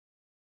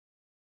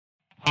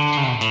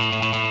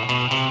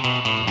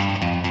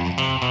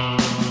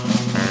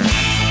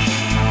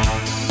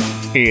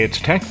It's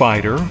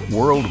TechBiter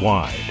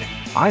Worldwide.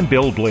 I'm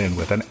Bill Blinn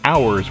with an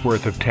hour's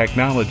worth of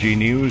technology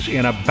news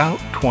in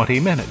about 20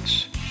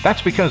 minutes.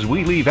 That's because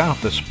we leave out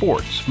the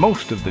sports,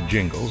 most of the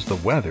jingles, the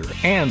weather,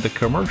 and the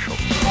commercials.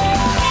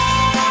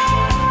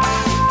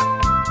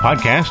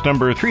 Podcast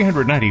number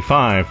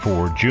 395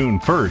 for June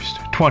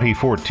 1st,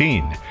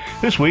 2014.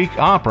 This week,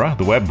 Opera,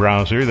 the web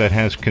browser that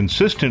has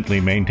consistently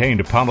maintained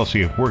a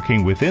policy of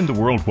working within the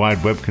World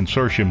Wide Web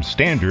Consortium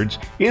standards,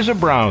 is a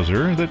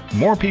browser that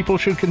more people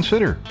should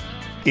consider.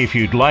 If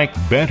you'd like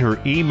better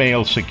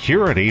email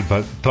security,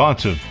 but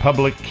thoughts of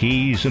public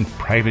keys and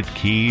private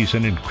keys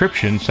and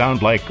encryption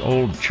sound like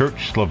old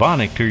church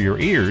Slavonic to your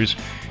ears,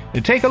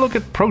 take a look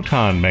at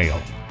Proton Mail.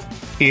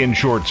 In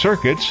short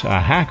circuits, a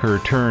hacker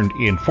turned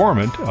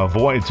informant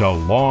avoids a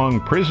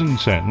long prison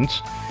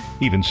sentence.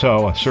 Even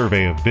so, a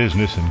survey of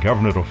business and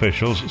government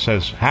officials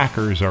says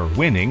hackers are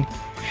winning.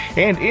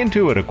 And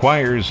Intuit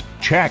acquires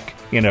Check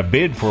in a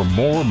bid for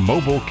more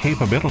mobile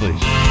capabilities.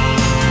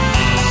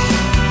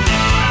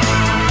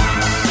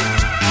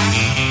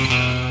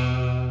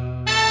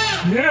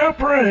 The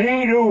opera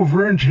ain't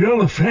over until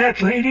the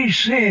fat lady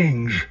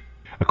sings.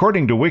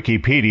 According to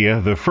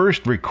Wikipedia, the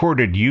first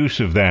recorded use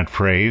of that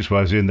phrase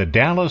was in the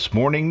Dallas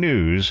Morning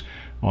News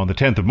on the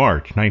 10th of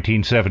March,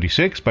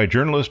 1976, by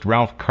journalist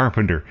Ralph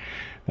Carpenter.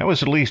 That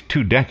was at least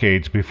 2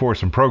 decades before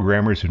some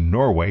programmers in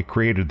Norway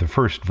created the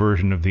first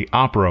version of the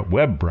Opera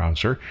web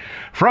browser.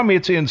 From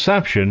its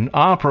inception,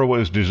 Opera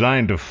was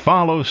designed to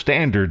follow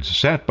standards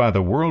set by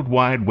the World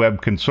Wide Web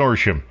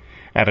Consortium.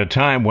 At a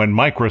time when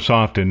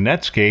Microsoft and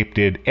Netscape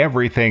did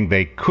everything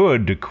they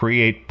could to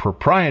create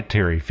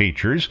proprietary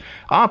features,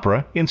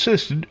 Opera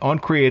insisted on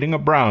creating a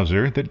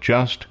browser that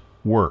just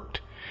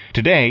worked.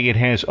 Today, it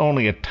has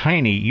only a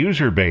tiny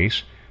user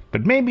base,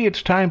 but maybe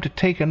it's time to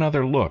take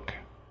another look.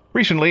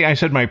 Recently, I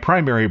said my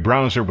primary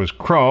browser was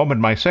Chrome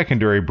and my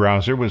secondary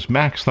browser was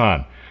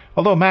Maxthon.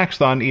 Although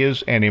Maxthon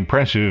is an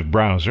impressive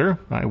browser,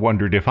 I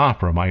wondered if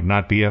Opera might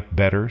not be a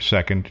better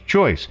second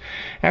choice.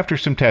 After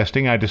some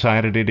testing, I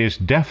decided it is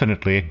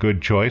definitely a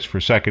good choice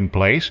for second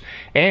place,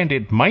 and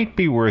it might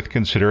be worth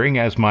considering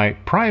as my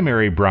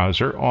primary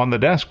browser on the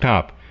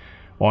desktop.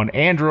 On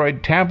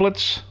Android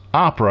tablets,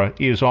 Opera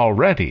is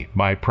already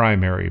my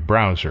primary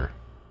browser.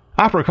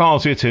 Opera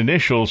calls its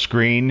initial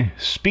screen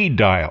Speed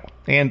Dial,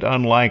 and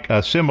unlike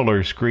a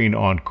similar screen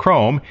on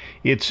Chrome,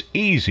 it's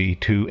easy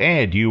to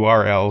add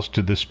URLs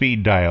to the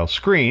Speed Dial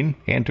screen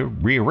and to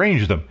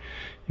rearrange them.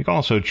 You can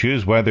also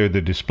choose whether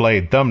the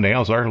displayed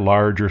thumbnails are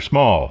large or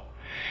small.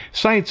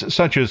 Sites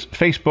such as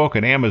Facebook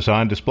and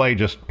Amazon display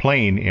just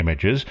plain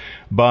images,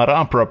 but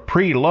Opera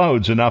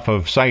preloads enough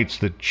of sites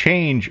that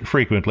change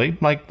frequently,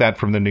 like that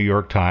from the New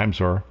York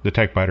Times or the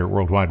TechBiter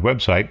Worldwide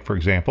website, for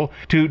example,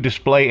 to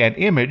display an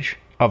image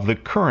of the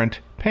current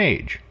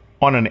page.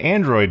 On an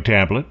Android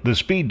tablet, the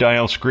Speed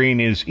Dial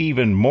screen is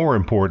even more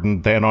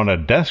important than on a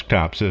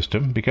desktop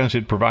system because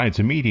it provides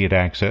immediate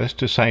access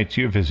to sites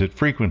you visit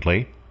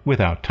frequently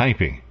without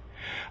typing.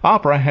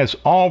 Opera has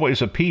always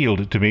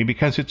appealed to me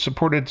because it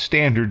supported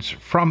standards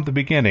from the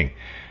beginning.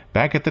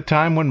 Back at the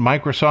time when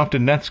Microsoft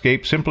and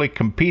Netscape simply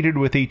competed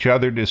with each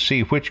other to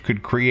see which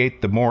could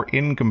create the more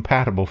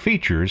incompatible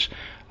features,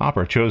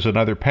 Opera chose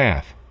another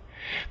path.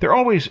 There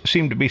always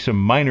seemed to be some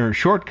minor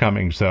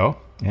shortcomings, though,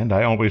 and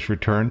I always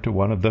return to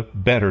one of the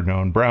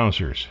better-known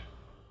browsers.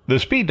 The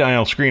Speed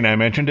Dial screen I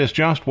mentioned is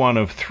just one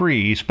of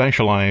 3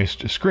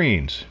 specialized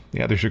screens.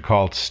 The others are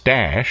called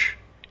Stash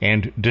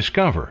and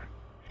Discover.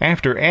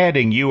 After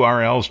adding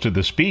URLs to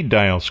the Speed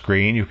Dial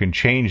screen, you can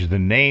change the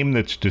name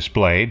that's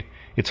displayed.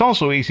 It's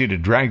also easy to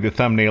drag the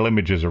thumbnail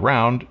images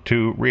around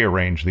to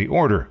rearrange the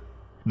order.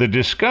 The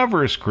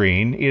Discover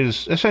screen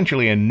is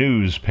essentially a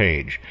news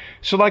page.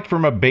 Select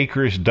from a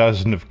baker's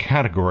dozen of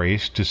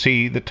categories to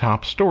see the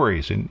top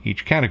stories in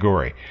each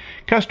category.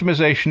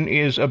 Customization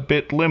is a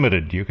bit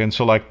limited. You can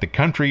select the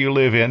country you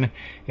live in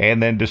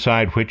and then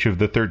decide which of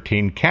the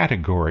 13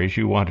 categories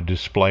you want to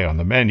display on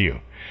the menu.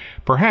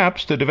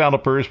 Perhaps the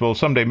developers will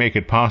someday make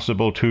it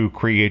possible to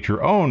create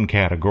your own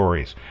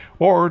categories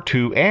or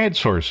to add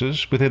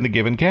sources within the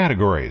given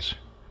categories.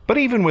 But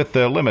even with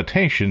the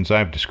limitations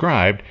I've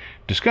described,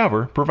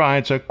 Discover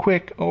provides a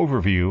quick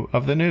overview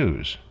of the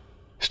news.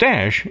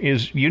 Stash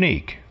is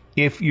unique.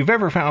 If you've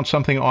ever found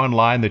something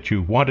online that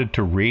you wanted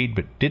to read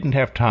but didn't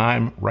have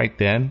time right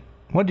then,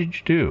 what did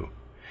you do?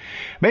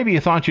 Maybe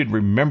you thought you'd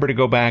remember to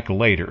go back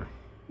later.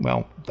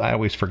 Well, I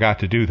always forgot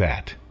to do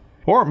that.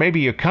 Or maybe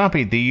you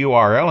copied the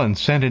URL and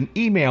sent an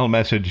email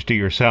message to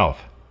yourself.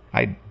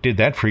 I did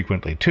that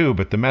frequently too,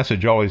 but the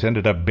message always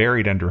ended up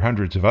buried under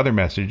hundreds of other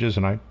messages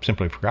and I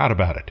simply forgot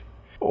about it.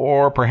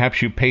 Or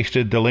perhaps you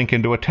pasted the link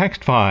into a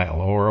text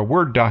file or a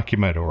Word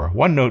document or a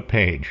OneNote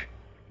page.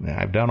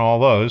 I've done all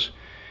those,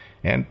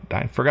 and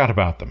I forgot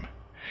about them.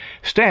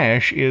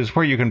 Stash is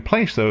where you can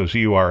place those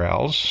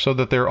URLs so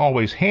that they're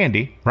always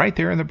handy right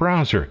there in the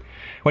browser.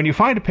 When you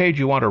find a page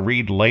you want to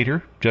read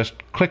later, just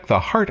click the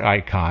heart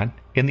icon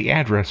in the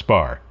address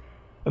bar.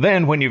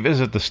 Then, when you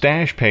visit the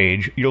Stash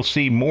page, you'll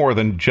see more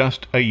than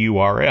just a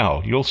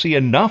URL. You'll see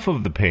enough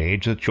of the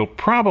page that you'll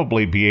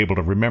probably be able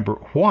to remember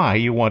why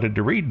you wanted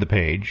to read the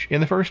page in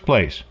the first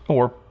place,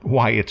 or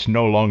why it's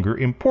no longer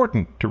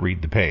important to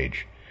read the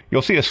page.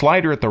 You'll see a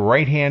slider at the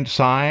right-hand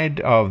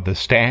side of the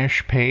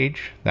Stash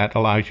page that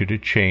allows you to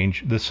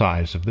change the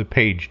size of the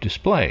page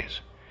displays.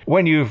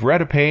 When you've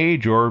read a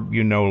page or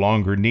you no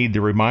longer need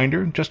the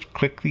reminder, just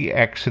click the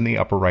X in the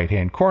upper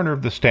right-hand corner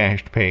of the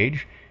Stashed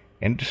page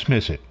and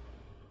dismiss it.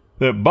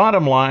 The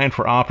bottom line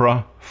for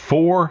Opera: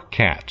 4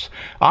 cats.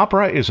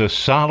 Opera is a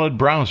solid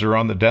browser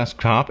on the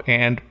desktop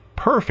and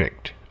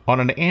perfect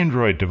on an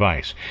Android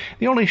device.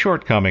 The only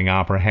shortcoming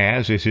Opera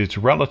has is its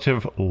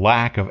relative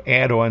lack of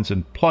add-ons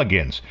and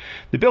plugins.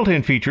 The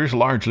built-in features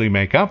largely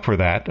make up for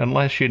that,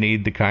 unless you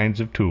need the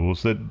kinds of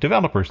tools that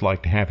developers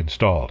like to have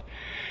installed.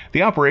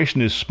 The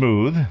operation is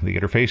smooth, the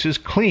interface is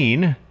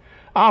clean.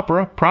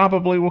 Opera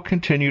probably will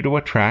continue to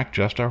attract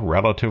just a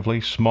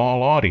relatively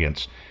small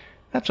audience.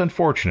 That's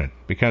unfortunate,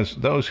 because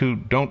those who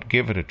don't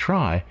give it a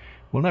try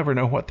will never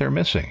know what they're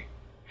missing.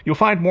 You'll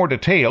find more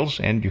details,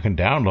 and you can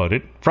download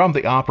it from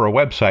the Opera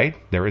website.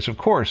 There is, of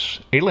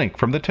course, a link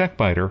from the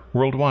TechBiter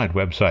Worldwide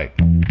website.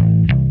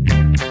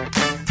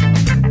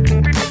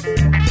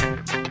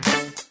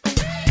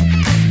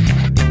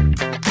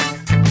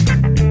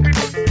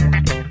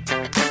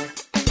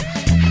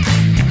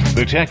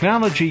 The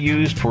technology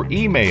used for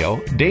email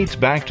dates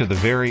back to the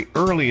very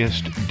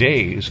earliest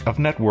days of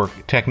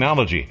network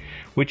technology,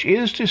 which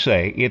is to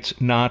say it's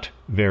not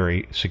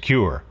very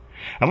secure.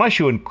 Unless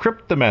you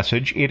encrypt the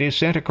message, it is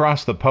sent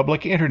across the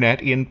public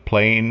internet in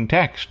plain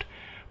text.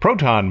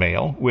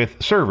 ProtonMail,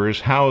 with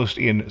servers housed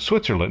in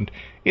Switzerland,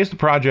 is the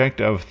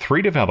project of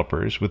 3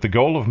 developers with the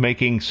goal of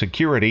making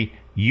security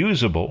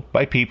usable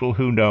by people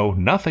who know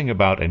nothing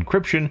about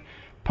encryption,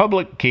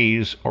 public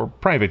keys, or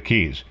private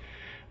keys.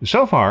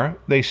 So far,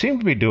 they seem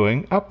to be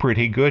doing a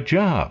pretty good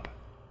job.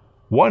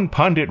 One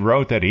pundit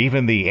wrote that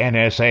even the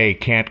NSA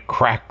can't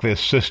crack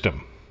this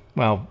system.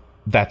 Well,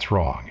 that's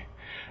wrong.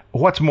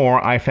 What's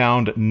more, I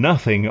found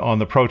nothing on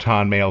the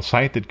ProtonMail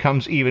site that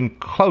comes even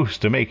close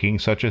to making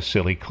such a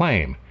silly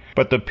claim.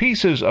 But the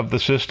pieces of the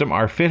system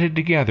are fitted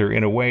together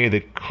in a way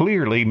that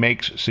clearly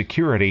makes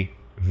security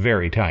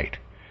very tight.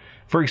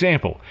 For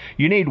example,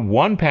 you need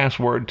one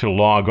password to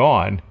log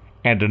on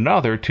and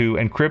another to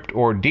encrypt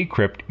or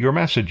decrypt your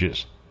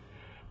messages.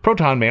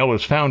 ProtonMail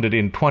was founded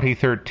in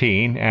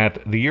 2013 at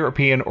the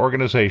European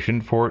Organization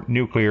for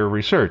Nuclear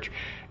Research.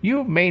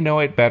 You may know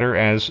it better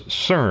as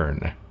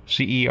CERN,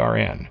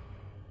 C-E-R-N.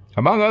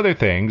 Among other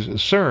things,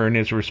 CERN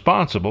is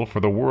responsible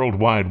for the World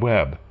Wide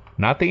Web,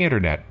 not the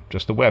Internet,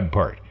 just the web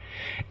part.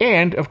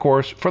 And, of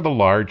course, for the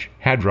Large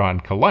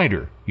Hadron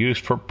Collider,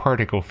 used for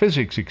particle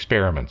physics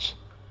experiments.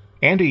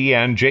 Andy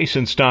Yen,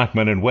 Jason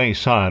Stockman, and Wei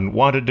Sun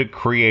wanted to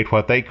create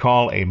what they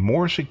call a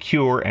more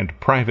secure and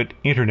private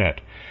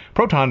Internet.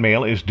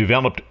 ProtonMail is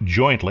developed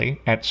jointly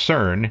at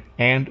CERN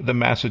and the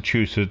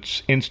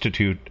Massachusetts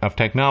Institute of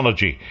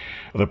Technology.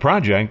 The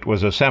project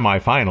was a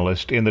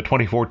semi-finalist in the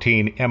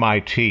 2014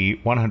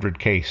 MIT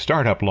 100K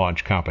Startup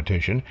Launch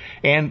Competition,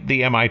 and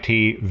the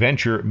MIT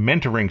Venture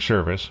Mentoring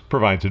Service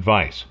provides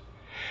advice.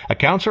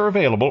 Accounts are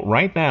available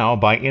right now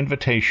by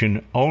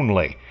invitation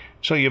only,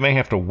 so you may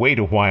have to wait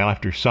a while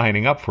after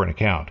signing up for an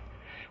account.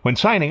 When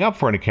signing up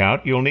for an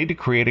account, you'll need to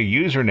create a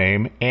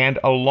username and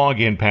a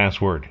login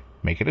password.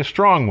 Make it a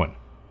strong one,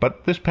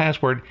 but this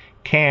password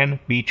can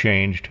be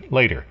changed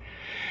later.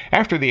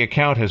 After the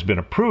account has been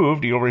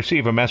approved, you'll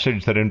receive a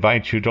message that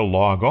invites you to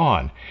log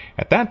on.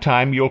 At that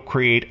time, you'll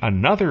create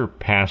another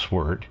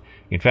password.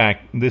 In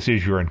fact, this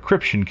is your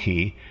encryption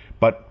key,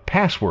 but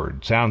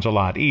password sounds a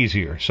lot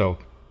easier, so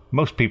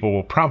most people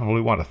will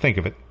probably want to think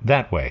of it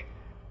that way.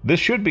 This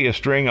should be a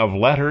string of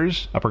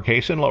letters,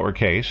 uppercase and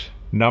lowercase,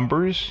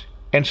 numbers,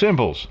 and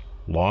symbols.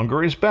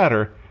 Longer is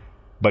better,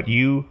 but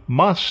you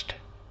must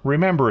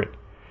remember it.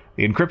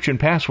 The encryption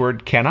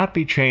password cannot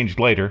be changed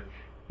later,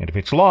 and if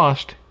it's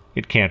lost,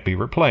 it can't be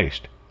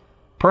replaced.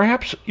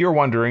 Perhaps you're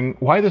wondering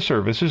why the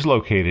service is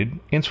located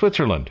in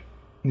Switzerland.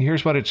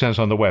 Here's what it says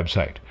on the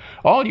website.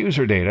 All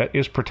user data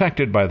is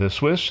protected by the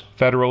Swiss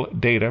Federal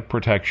Data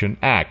Protection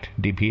Act,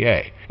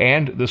 DPA,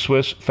 and the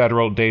Swiss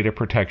Federal Data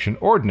Protection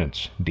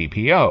Ordinance,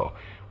 DPO,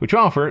 which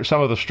offer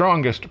some of the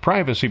strongest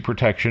privacy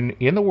protection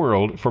in the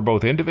world for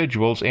both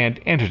individuals and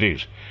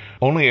entities.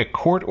 Only a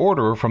court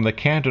order from the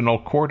Cantonal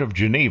Court of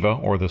Geneva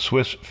or the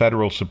Swiss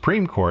Federal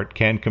Supreme Court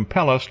can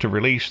compel us to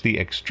release the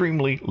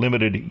extremely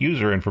limited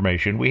user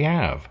information we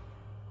have.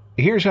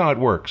 Here's how it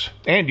works,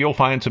 and you'll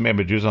find some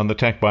images on the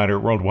TechBiter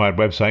Worldwide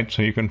website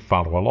so you can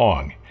follow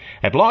along.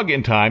 At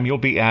login time, you'll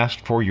be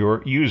asked for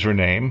your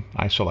username.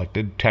 I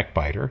selected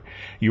TechBiter,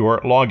 your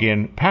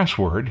login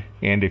password,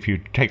 and if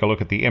you take a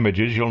look at the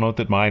images, you'll note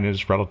that mine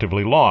is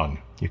relatively long.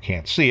 You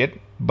can't see it,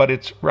 but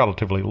it's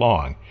relatively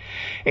long.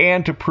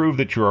 And to prove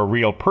that you're a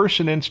real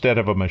person instead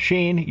of a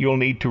machine, you'll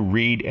need to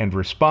read and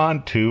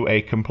respond to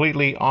a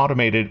completely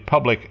automated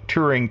public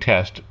Turing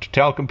test to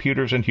tell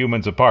computers and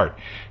humans apart,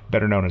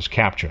 better known as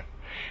CAPTCHA.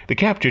 The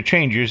CAPTCHA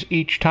changes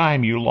each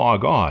time you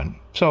log on,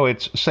 so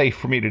it's safe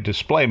for me to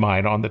display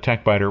mine on the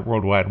TechBiter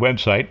Worldwide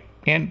website,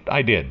 and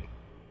I did.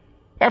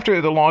 After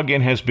the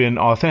login has been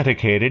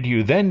authenticated,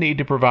 you then need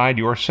to provide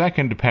your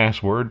second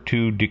password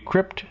to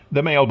decrypt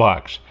the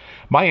mailbox.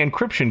 My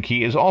encryption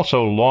key is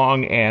also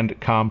long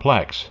and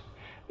complex.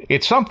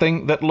 It's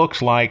something that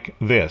looks like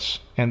this,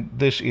 and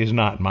this is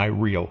not my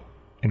real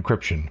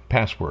encryption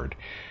password.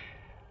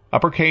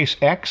 Uppercase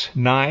X,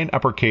 9,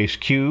 uppercase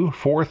Q,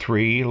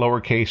 43,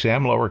 lowercase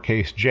m,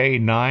 lowercase j,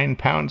 9,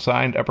 pound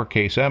sign,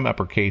 uppercase m,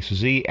 uppercase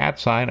z,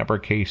 @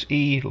 uppercase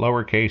e,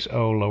 lowercase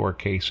o,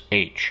 lowercase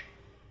h.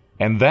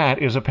 And that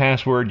is a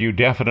password you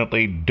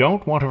definitely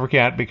don't want to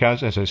forget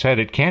because, as I said,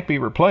 it can't be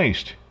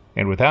replaced,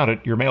 and without it,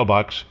 your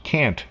mailbox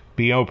can't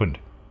be opened.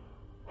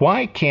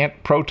 Why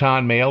can't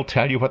Proton Mail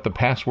tell you what the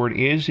password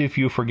is if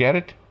you forget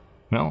it?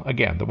 Well,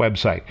 again, the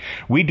website.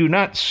 We do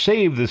not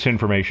save this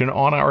information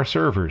on our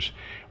servers.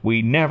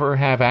 We never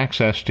have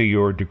access to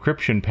your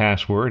decryption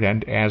password,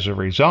 and as a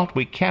result,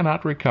 we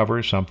cannot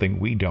recover something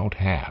we don't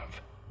have.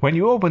 When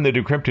you open the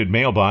decrypted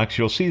mailbox,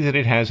 you'll see that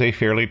it has a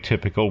fairly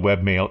typical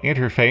webmail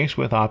interface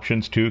with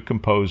options to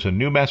compose a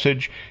new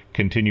message,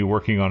 continue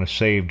working on a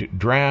saved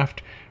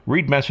draft,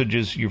 read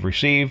messages you've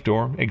received,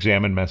 or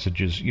examine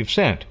messages you've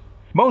sent.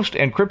 Most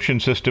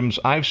encryption systems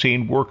I've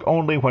seen work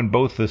only when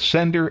both the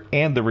sender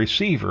and the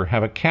receiver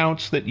have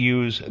accounts that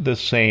use the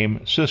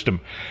same system.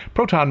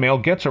 Proton Mail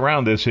gets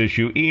around this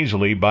issue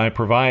easily by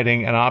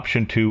providing an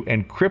option to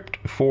encrypt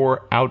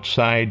for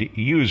outside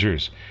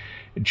users.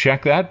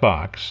 Check that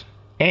box,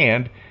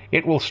 and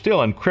it will still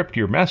encrypt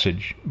your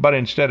message, but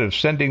instead of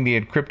sending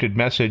the encrypted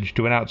message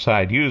to an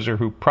outside user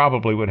who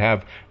probably would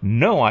have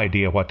no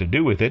idea what to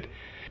do with it,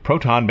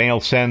 Proton Mail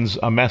sends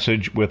a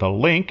message with a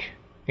link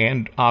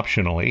and,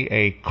 optionally,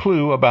 a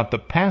clue about the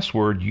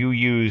password you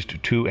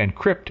used to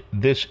encrypt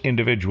this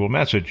individual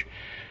message.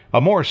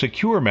 A more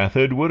secure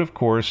method would, of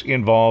course,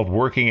 involve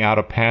working out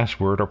a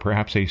password or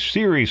perhaps a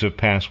series of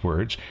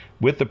passwords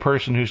with the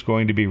person who's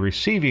going to be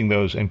receiving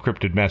those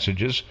encrypted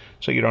messages,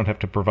 so you don't have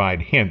to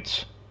provide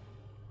hints.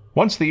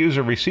 Once the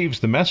user receives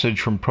the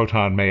message from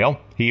Proton Mail,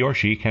 he or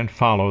she can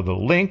follow the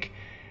link,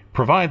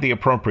 provide the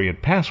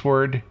appropriate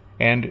password,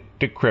 and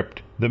decrypt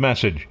the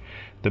message.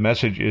 The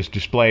message is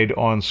displayed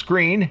on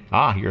screen.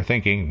 You're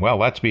thinking, well,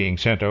 that's being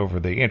sent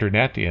over the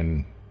internet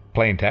in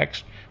plain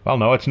text. Well,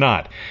 no, it's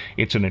not.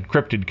 It's an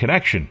encrypted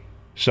connection,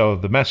 so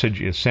the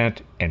message is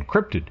sent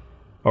encrypted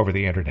over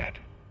the internet.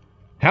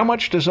 How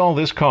much does all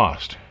this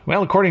cost?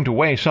 Well, according to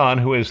Wei Sun,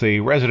 who is the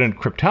resident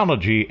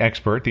cryptology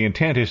expert, the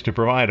intent is to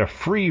provide a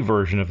free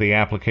version of the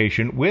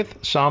application with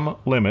some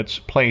limits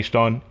placed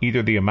on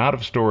either the amount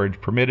of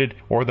storage permitted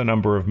or the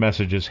number of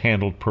messages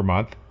handled per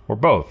month, or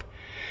both.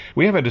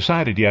 We haven't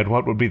decided yet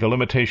what would be the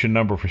limitation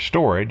number for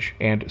storage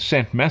and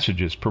sent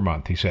messages per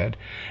month, he said.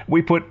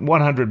 We put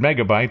 100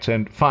 megabytes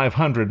and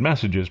 500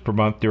 messages per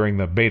month during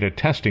the beta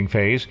testing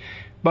phase,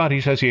 but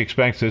he says he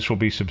expects this will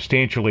be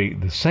substantially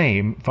the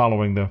same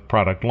following the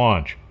product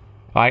launch.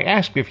 I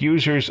asked if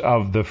users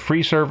of the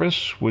free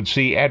service would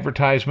see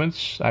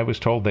advertisements. I was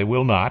told they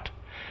will not.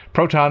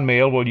 Proton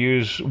Mail will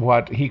use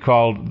what he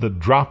called the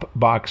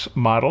Dropbox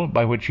model,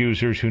 by which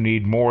users who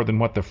need more than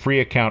what the free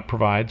account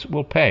provides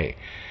will pay.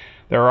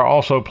 There are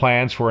also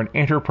plans for an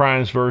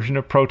enterprise version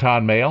of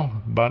Proton Mail,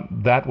 but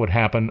that would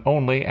happen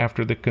only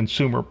after the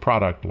consumer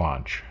product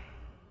launch.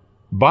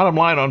 Bottom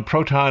line on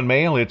Proton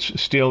Mail,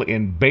 it's still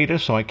in beta,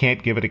 so I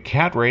can't give it a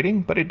cat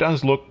rating, but it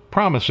does look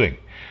promising.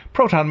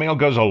 Proton Mail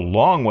goes a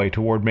long way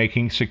toward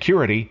making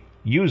security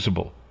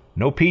usable.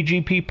 No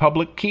PGP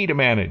public key to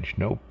manage,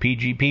 no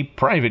PGP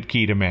private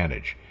key to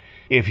manage.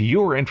 If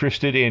you're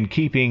interested in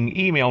keeping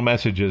email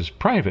messages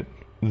private,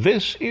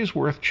 this is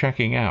worth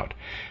checking out.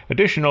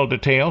 Additional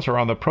details are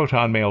on the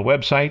Proton Mail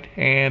website,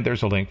 and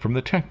there's a link from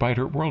the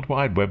TechBiter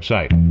Worldwide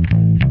website.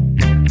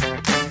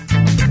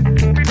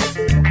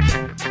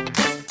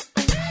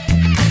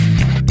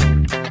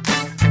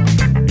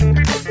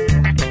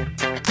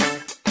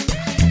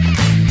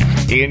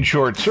 In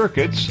short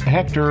circuits,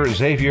 Hector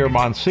Xavier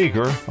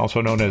Monsegur, also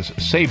known as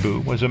Cebu,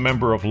 was a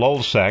member of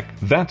Lulzsec.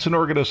 That's an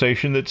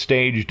organization that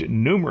staged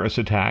numerous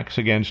attacks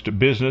against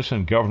business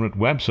and government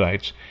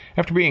websites.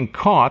 After being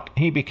caught,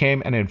 he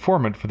became an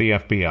informant for the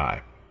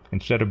FBI.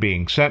 Instead of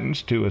being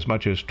sentenced to as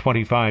much as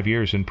 25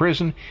 years in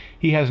prison,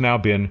 he has now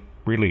been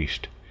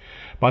released.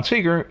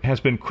 Monsegur has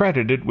been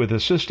credited with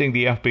assisting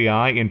the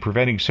FBI in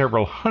preventing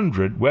several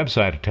hundred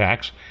website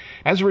attacks.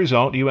 As a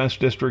result, U.S.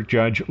 District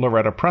Judge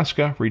Loretta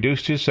Preska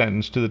reduced his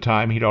sentence to the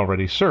time he'd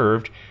already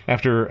served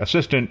after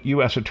Assistant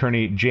U.S.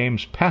 Attorney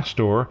James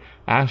Pastor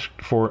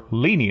asked for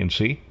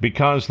leniency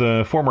because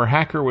the former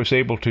hacker was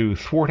able to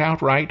thwart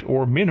outright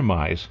or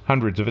minimize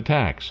hundreds of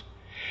attacks.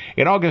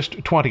 In August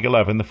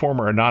 2011, the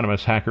former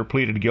anonymous hacker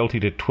pleaded guilty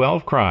to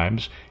 12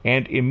 crimes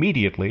and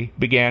immediately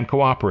began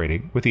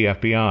cooperating with the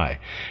FBI.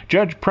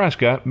 Judge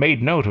Preska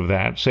made note of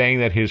that, saying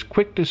that his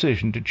quick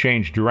decision to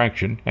change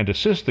direction and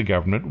assist the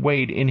government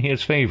weighed in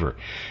his favor.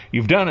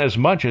 "You've done as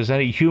much as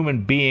any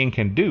human being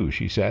can do,"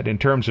 she said, in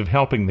terms of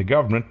helping the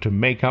government to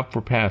make up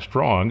for past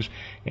wrongs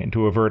and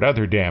to avert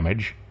other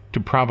damage to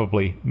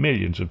probably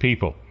millions of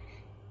people.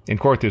 In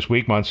court this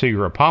week,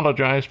 Monsegur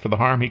apologized for the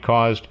harm he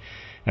caused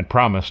and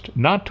promised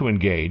not to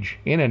engage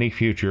in any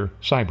future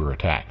cyber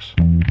attacks.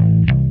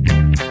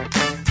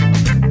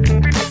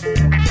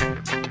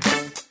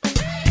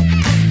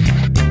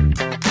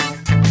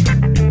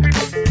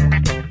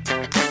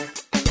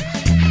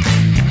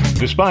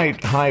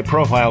 Despite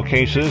high-profile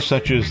cases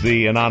such as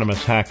the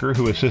anonymous hacker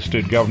who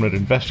assisted government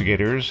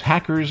investigators,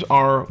 hackers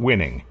are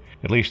winning.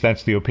 At least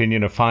that's the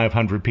opinion of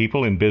 500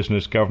 people in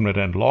business, government,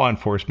 and law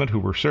enforcement who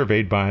were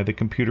surveyed by the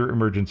Computer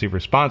Emergency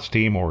Response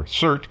Team, or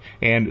CERT,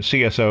 and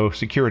CSO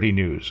Security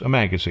News, a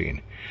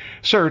magazine.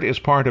 CERT is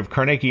part of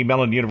Carnegie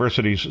Mellon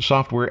University's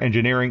Software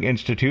Engineering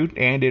Institute,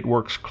 and it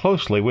works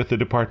closely with the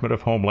Department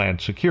of Homeland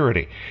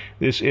Security.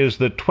 This is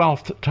the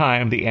 12th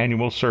time the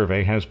annual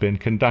survey has been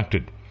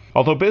conducted.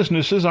 Although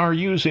businesses are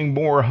using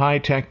more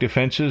high-tech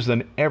defenses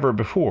than ever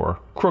before,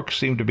 crooks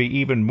seem to be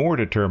even more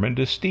determined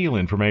to steal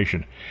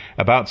information.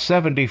 About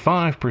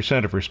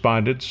 75% of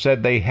respondents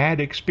said they had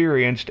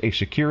experienced a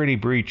security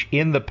breach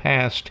in the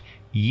past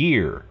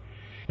year,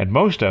 and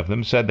most of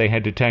them said they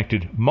had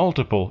detected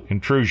multiple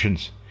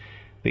intrusions.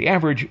 The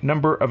average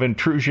number of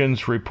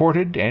intrusions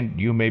reported,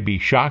 and you may be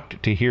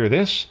shocked to hear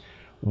this,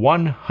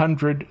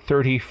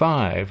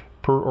 135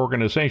 per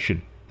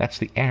organization. That's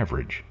the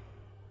average.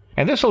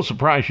 And this will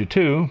surprise you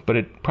too, but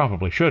it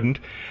probably shouldn't.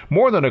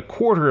 More than a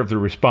quarter of the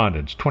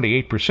respondents,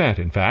 28%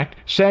 in fact,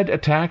 said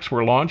attacks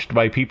were launched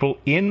by people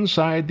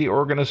inside the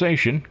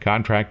organization,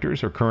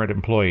 contractors or current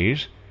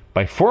employees,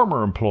 by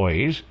former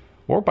employees,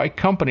 or by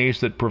companies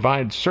that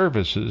provide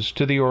services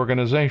to the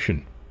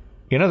organization.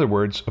 In other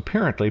words,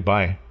 apparently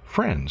by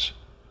friends.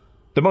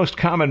 The most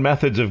common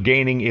methods of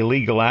gaining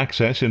illegal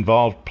access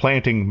involved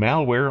planting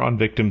malware on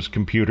victims'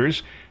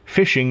 computers,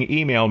 phishing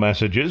email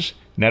messages,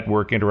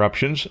 network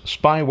interruptions,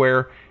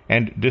 spyware,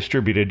 and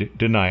distributed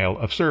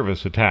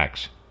denial-of-service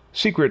attacks.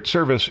 Secret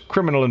Service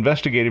Criminal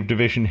Investigative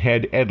Division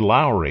head Ed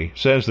Lowry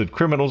says that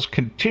criminals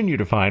continue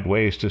to find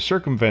ways to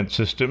circumvent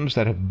systems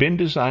that have been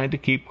designed to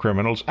keep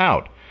criminals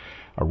out.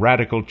 A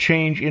radical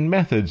change in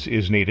methods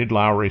is needed,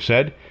 Lowry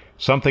said,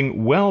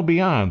 something well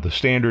beyond the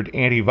standard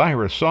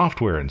antivirus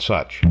software and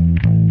such.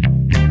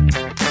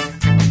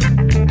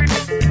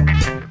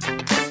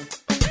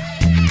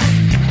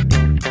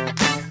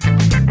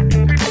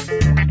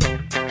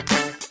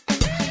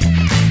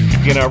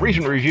 In a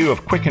recent review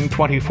of Quicken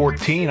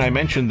 2014, I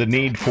mentioned the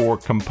need for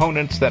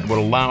components that would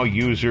allow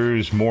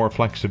users more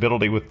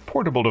flexibility with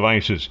portable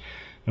devices.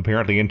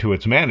 Apparently,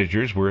 Intuit's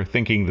managers were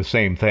thinking the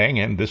same thing,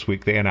 and this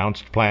week they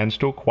announced plans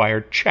to acquire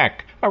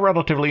Check, a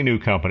relatively new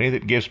company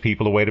that gives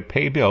people a way to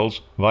pay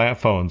bills via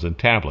phones and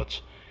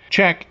tablets.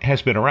 Check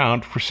has been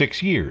around for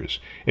 6 years.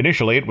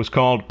 Initially, it was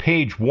called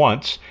Page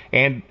Once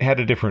and had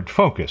a different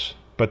focus.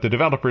 But the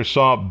developers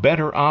saw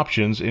better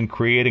options in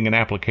creating an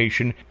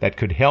application that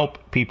could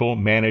help people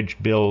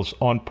manage bills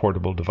on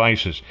portable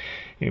devices.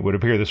 It would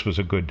appear this was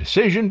a good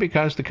decision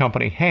because the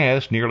company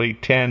has nearly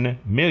 10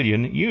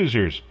 million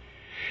users.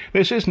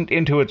 This isn't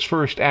Intuit's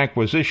first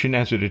acquisition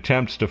as it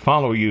attempts to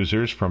follow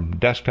users from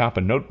desktop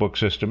and notebook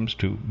systems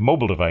to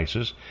mobile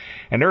devices.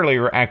 An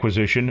earlier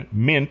acquisition,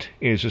 Mint,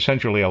 is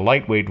essentially a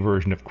lightweight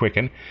version of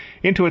Quicken.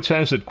 Intuit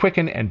says that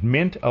Quicken and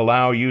Mint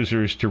allow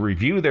users to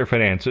review their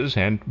finances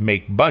and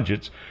make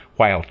budgets,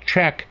 while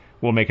Check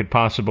will make it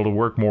possible to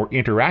work more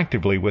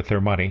interactively with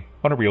their money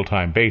on a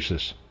real-time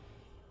basis.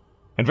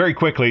 And very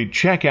quickly,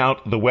 check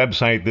out the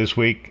website this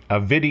week, A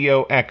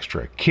Video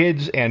Extra,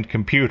 Kids and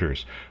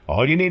Computers.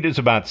 All you need is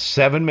about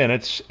 7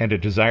 minutes and a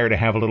desire to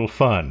have a little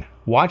fun.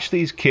 Watch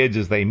these kids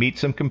as they meet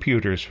some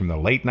computers from the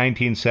late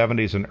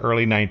 1970s and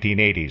early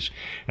 1980s.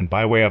 And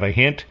by way of a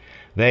hint,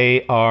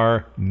 they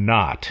are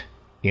not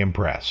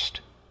impressed.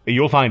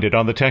 You'll find it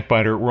on the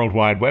TechBiter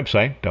Worldwide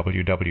website,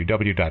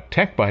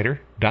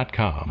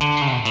 www.techbiter.com.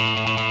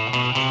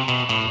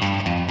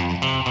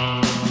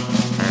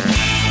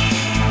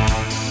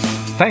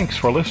 Thanks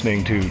for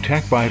listening to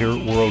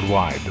TechBiter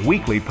Worldwide, the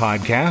weekly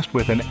podcast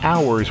with an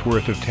hour's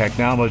worth of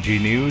technology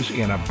news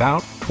in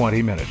about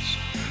 20 minutes.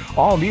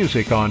 All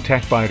music on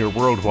TechBiter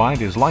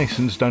Worldwide is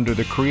licensed under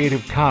the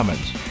Creative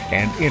Commons,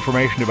 and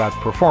information about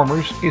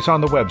performers is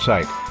on the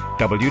website,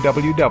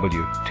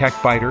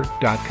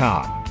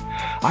 www.techbiter.com.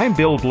 I'm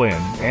Bill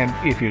Blinn, and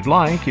if you'd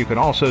like, you can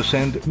also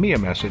send me a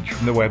message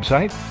from the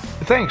website.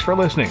 Thanks for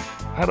listening.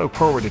 I look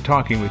forward to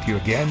talking with you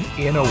again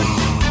in a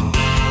week.